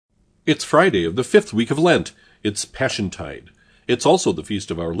It's Friday of the 5th week of Lent. It's Passiontide. It's also the feast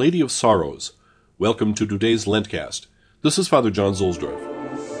of Our Lady of Sorrows. Welcome to today's LENTCAzT. This is Father John Zulsdorf.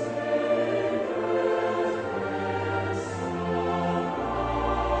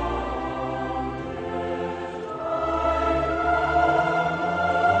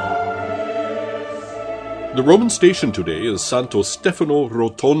 The Roman station today is Santo Stefano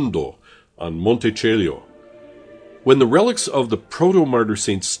Rotondo on Monte Celio. When the relics of the proto-martyr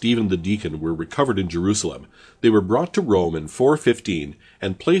Saint Stephen the Deacon were recovered in Jerusalem, they were brought to Rome in 415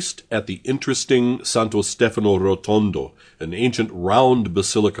 and placed at the interesting Santo Stefano Rotondo, an ancient round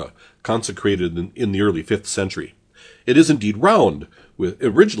basilica consecrated in the early 5th century. It is indeed round.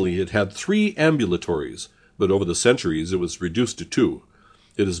 Originally it had 3 ambulatories, but over the centuries it was reduced to 2.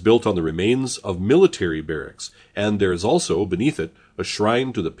 It is built on the remains of military barracks, and there is also, beneath it, a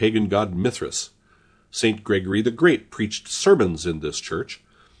shrine to the pagan god Mithras. St. Gregory the Great preached sermons in this church.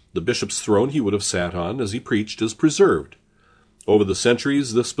 The bishop's throne he would have sat on as he preached is preserved. Over the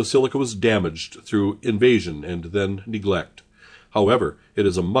centuries, this basilica was damaged through invasion and then neglect. However, it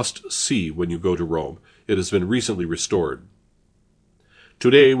is a must-see when you go to Rome. It has been recently restored.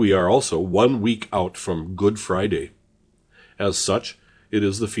 Today we are also 1 week out from Good Friday. As such, it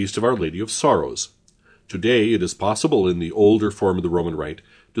is the feast of Our Lady of Sorrows. Today it is possible in the older form of the Roman Rite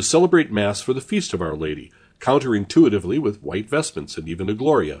to celebrate Mass for the feast of Our Lady, counterintuitively with white vestments and even a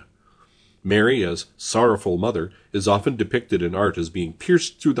Gloria. Mary, as sorrowful mother, is often depicted in art as being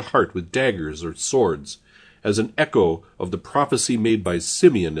pierced through the heart with daggers or swords, as an echo of the prophecy made by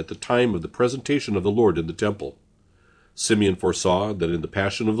Simeon at the time of the presentation of the Lord in the temple. Simeon foresaw that in the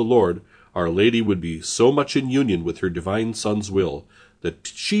Passion of the Lord, Our Lady would be so much in union with her divine Son's will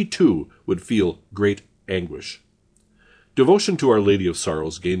that she too would feel great anguish. Devotion to Our Lady of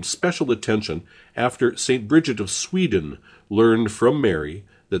Sorrows gained special attention after St. Bridget of Sweden learned from Mary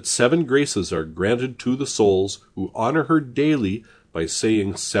that 7 graces are granted to the souls who honor her daily by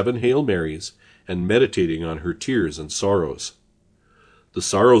saying 7 Hail Marys and meditating on her tears and sorrows. The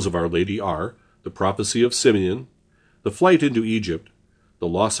sorrows of Our Lady are the prophecy of Simeon, the flight into Egypt, the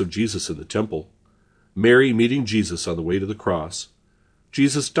loss of Jesus in the temple, Mary meeting Jesus on the way to the cross,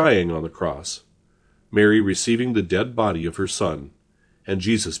 Jesus dying on the cross, Mary receiving the dead body of her Son, and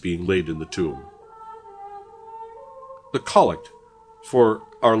Jesus being laid in the tomb. The Collect for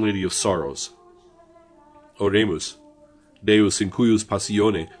Our Lady of Sorrows. Oremus. Deus in cuius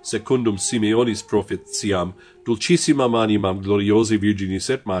passione, secundum Simeonis prophetiam, dulcissimam animam gloriose Virginis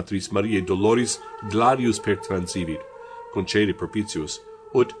et Matris Mariae Doloris gladius pertransivit, concede propitius,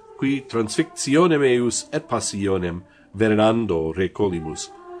 ut qui transfictionem eius et passionem venerando recolimus,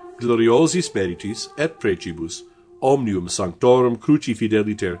 gloriosis meritis et precibus, omnium sanctorum cruci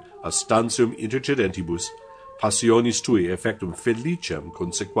fideliter astantium intercedentibus, passionis tui effectum felicem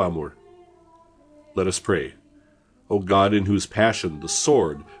consequamur. Let us pray. O God, in whose passion the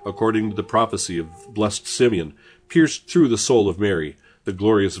sword, according to the prophecy of blessed Simeon, pierced through the soul of Mary, the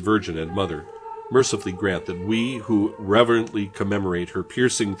glorious Virgin and Mother, mercifully grant that we, who reverently commemorate her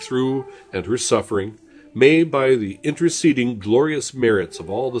piercing through and her suffering, may, by the interceding glorious merits of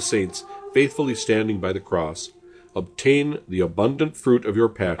all the saints faithfully standing by the cross, obtain the abundant fruit of your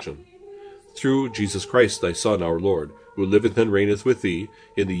passion. Through Jesus Christ, thy Son, our Lord, who liveth and reigneth with thee,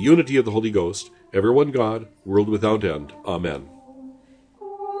 in the unity of the Holy Ghost, ever one God, world without end. Amen.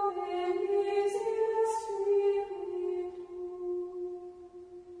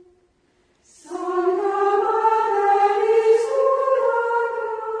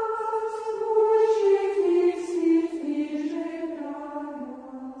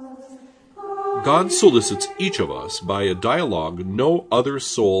 God solicits each of us by a dialogue no other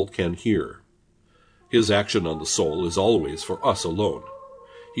soul can hear. His action on the soul is always for us alone.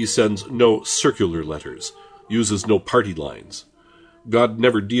 He sends no circular letters, uses no party lines. God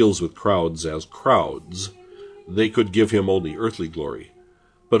never deals with crowds as crowds. They could give him only earthly glory.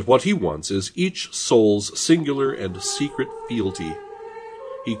 But what he wants is each soul's singular and secret fealty.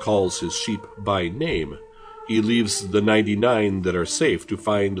 He calls his sheep by name. He leaves the 99 that are safe to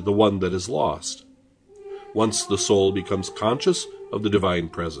find the one that is lost. Once the soul becomes conscious of the divine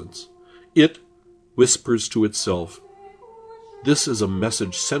presence, it whispers to itself, "This is a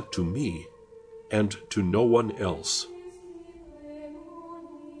message sent to me and to no one else."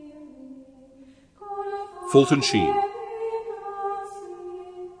 Fulton Sheen.